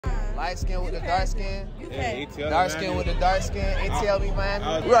Light skin with the dark skin. Okay. Dark skin with the dark skin. ATL be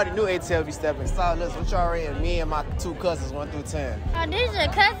Miami. We already knew ATL be stepping. So listen, what y'all rating me and my 2 cousins 1 through 10? Oh, this is your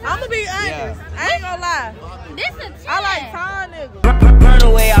cousin? I'm gonna be honest. Yeah. I ain't gonna lie. This is a 10. I like tall niggas. Burn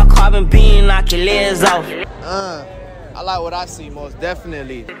away our carbon beam, knock your legs off. I like what I see most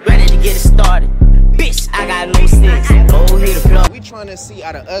definitely. Ready to get it started. Bitch, I got no sense. Go hit the plug. We trying to see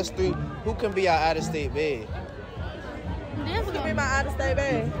out of us 3 who can be our out-of-state babe. This Who can be my out-of-state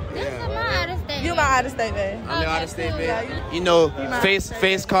babe? This is my out-of-state. You my out-of-state babe. I'm your out-of-state babe. Yeah, You know,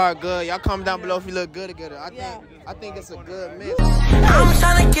 face card good. Y'all comment down below if you look good together. I think it's a good mix. I'm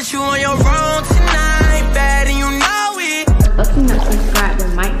trying to get you on your own tonight, bad and you know it. Lucky not subscribed to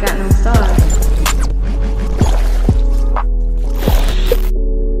MikeGotNoSauce.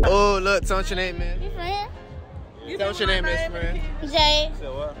 Oh, look, tell us your name, man. You friend? Tell us your name, Miss friend. Jay.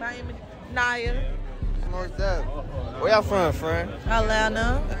 My name is Naya. Most deaf. Where y'all from, friend?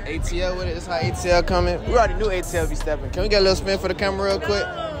 Atlanta. ATL with it. This how ATL coming. We already knew ATL be stepping. Can we get a little spin for the camera real quick?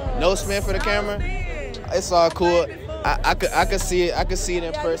 No spin for the camera. It's all cool. I could see it. I could see it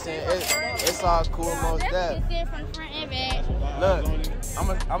in person. It's all cool, most deaf. Look, I'm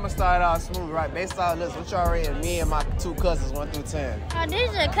gonna start out smooth, right? Based on this, what y'all rating me and my 2 cousins 1 through 10? Oh, this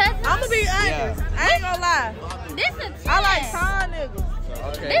is your cousin? I'm gonna be honest. I ain't gonna lie. This is a 10. I like tall niggas.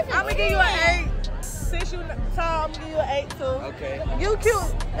 Okay. I'm gonna give you an 8. Since you tall, I'm gonna give you an 8 too. Okay. You cute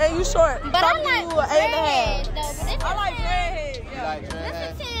and you short. But so I I'm like gonna give you an 8.5. though. But this I like dreadhead. You Yeah. like This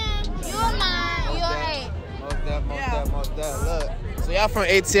dreadhead? is 10. You a 9. You a 8. Most deaf. Look, so y'all from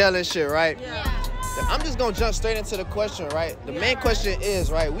ATL and shit, right? Yeah. I'm just gonna jump straight into the question, right? The main question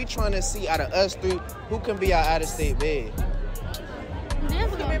is, right, we trying to see out of us 3 who can be our out-of-state babe.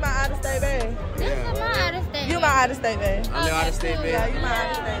 Who can be my out-of-state babe? This is my out-of-state. You my out-of-state babe. I'm your out-of-state babe. Yeah, you my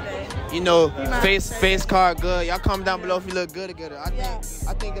out-of-state babe. You know, face card good. Y'all comment down below if you look good together. I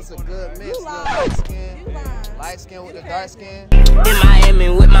think it's a good mix. You lying. Light skin with the dark skin. In Miami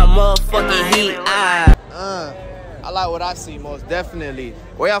with my motherfucking heat. I like what I see most definitely.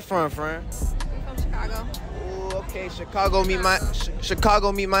 Where y'all from, friend? From Chicago. Ooh, okay,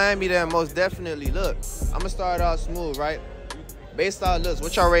 Chicago meet Miami there most definitely. Look, I'm gonna start off smooth, right? Based on looks,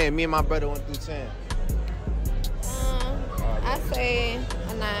 what y'all rating me and my brother 1 through 10? I say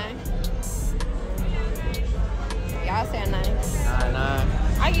a 9. Y'all say a 9. 9.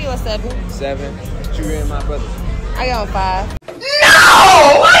 I give you a 7. 7. What you rating my brother? I give him a 5. No!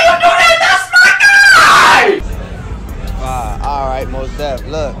 Why you do that? That's my guy! 5. Alright, most def.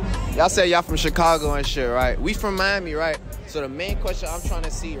 Look, y'all say y'all from Chicago and shit, right? We from Miami, right? So the main question I'm trying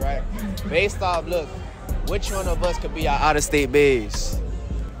to see, right? Based off, look, which one of us could be our out-of-state babes?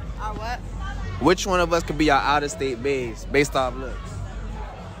 Our what? Which one of us could be our out-of-state babes based off looks?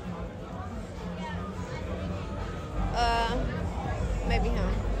 Maybe him.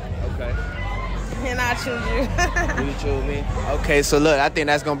 Okay. And I choose you. You choose me? Okay, so look, I think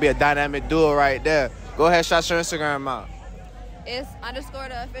that's gonna be a dynamic duo right there. Go ahead, shout your Instagram out. It's _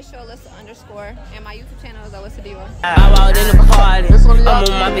 the official _ and my YouTube channel is Alyssa Diva. I'm out in the party. I'm on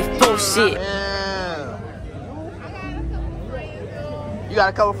my big full shit. Yeah. You got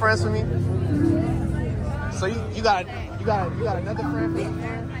a couple friends for me? So you got another friend for me?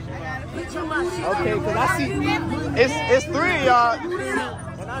 Okay, cause I see it's 3 of y'all,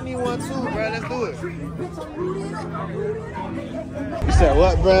 and I need 1 too, bro. Let's do it. You said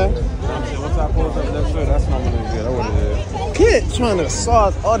what, bro? Once I post up that shit, that's not gonna be good. That's what it is. Kid trying to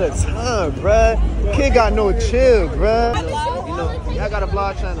sauce all the time, bro. Kid got no chill, bro. You know, y'all got a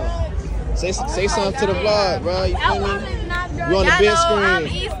vlog channel. Say something to the vlog, bro. You feel me? You on the big screen. I'm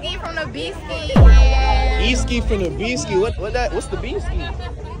E-Ski from the B-Ski. Yeah. E-Ski from the B-Ski. What's the B-Ski?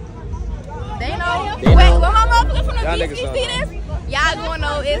 They know. They know. Wait, what my motherfucker from the Y'all B-Ski niggas see this? Y'all gonna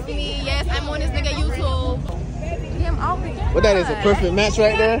know it's me. Yes, I'm on this nigga YouTube. Damn, I'll be. What that is, a perfect match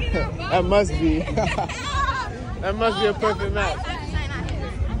right there? That must be. That must be a perfect match.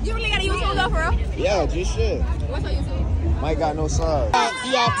 You really got a YouTube though, for real? Yeah, just shit. What's on YouTube? MikeGotNoSauce.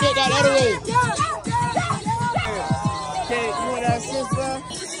 Y'all pick that other way. Okay, you want that assist, bro?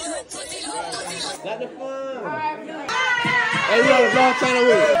 That's the fun. Hey, we got a vlog channel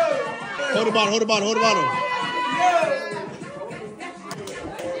with it. Hold the bottle, hold the bottle, hold the bottle.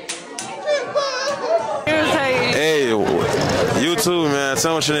 Hey, YouTube, man.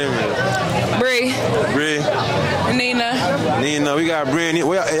 Tell me what your name is. Bree. Bree. Nina. We got Bree.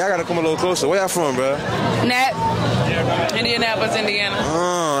 Y'all gotta come a little closer. Where y'all from, bro? Nat. Indianapolis, Indiana.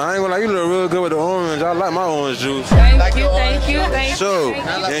 I ain't gonna lie, you look real good with the orange. I like my orange juice. Thank you. So,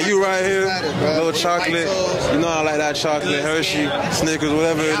 and you right here, little chocolate. You know I like that chocolate. Hershey, Snickers,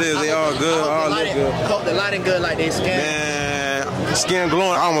 whatever it is, they all good, all look good. Coat the lighting good like they scan. Man, Skin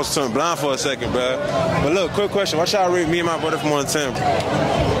glowing. I almost turned blind for a second, bro. But look, quick question. What y'all rate me and my brother from 1 to 10?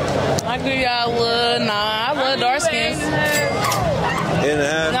 I give y'all a little 9. I love dark skins.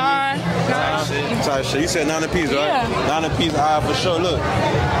 8.5? 9. Type shit. You said 9 apiece, right? Yeah. 9 apiece, alright, for sure. Look,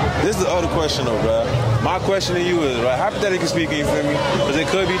 this is the other question though, bro. My question to you is, right, hypothetically speaking, you feel me? Because it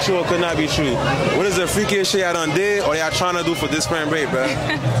could be true or could not be true. What is the freakiest shit y'all done did or y'all trying to do for this spring break, bro?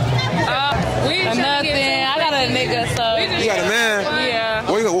 Nothing. I got a nigga, so. You got a man? Yeah.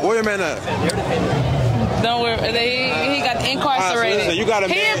 Where your man at? Don't worry. He got incarcerated. Listen, you got a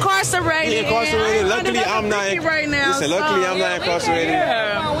man. He incarcerated. He incarcerated. Luckily, I'm not. Right now. Listen, luckily, I'm not incarcerated.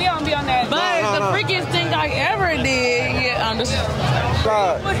 Yeah. We don't be on that. But the freakiest thing I ever did, yeah, I'm just.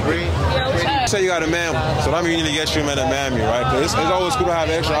 Say you got a man, so that means you need to get you a man that man me, right? Because it's always cool to have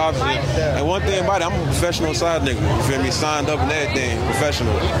extra options. And one thing about it, I'm a professional side nigga. You feel me? Signed up and everything,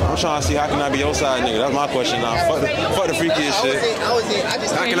 professional. I'm trying to see how can I be your side nigga. That's my question now. Fuck the freakiest shit.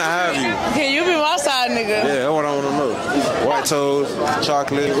 How can I have you? Can you be my side nigga? Yeah, that's what I want to know. White toast,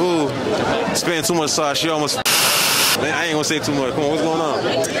 chocolate. Ooh, spend too much sauce. She almost. I ain't gonna say too much. Come on, what's going on?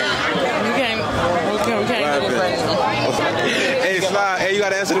 We can't do this right now. Hey, Sly, hey, you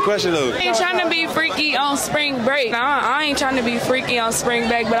gotta answer the question though. I ain't trying to be freaky on spring break. I ain't trying to be freaky on spring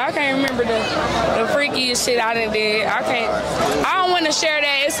break, but I can't remember the freakiest shit I done did. I don't want to share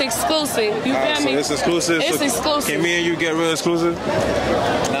that. It's exclusive. You feel me? So it's exclusive? It's exclusive. Can me and you get real exclusive?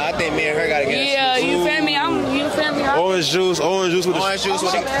 Nah, I think me and her gotta get exclusive. You feel me? You feel me? Orange juice with the orange juice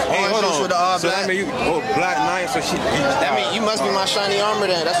with the all so black. that mean you black night, so she. That mean you must be my shiny armor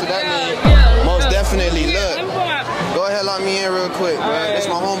then. That's what that means. Most definitely. Look, go ahead, lock me in real quick, bro. It's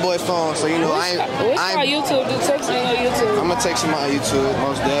my homeboy phone, so you know I ain't. What's my YouTube? Just text me on YouTube. I'm gonna text you my YouTube,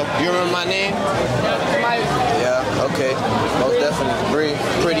 most def. You remember my name? Yeah. Okay. Most definitely. Bree,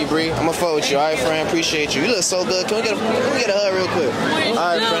 pretty Bree. I'm gonna fuck with you. All right, friend. Appreciate you. You look so good. Can we get a hug real quick?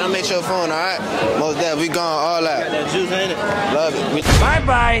 All right, friend. I'll make your phone. All right. Most def. We gone all that. That juice, ain't it? Love it. Bye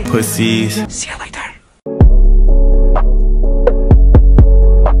bye. Pussies. See you later.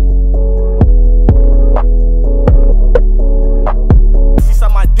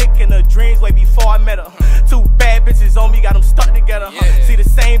 Dreams way before I met her. 2 bad bitches on me, got them stuck together. See the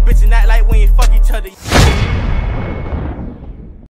same bitch and act like we ain't fuck each other.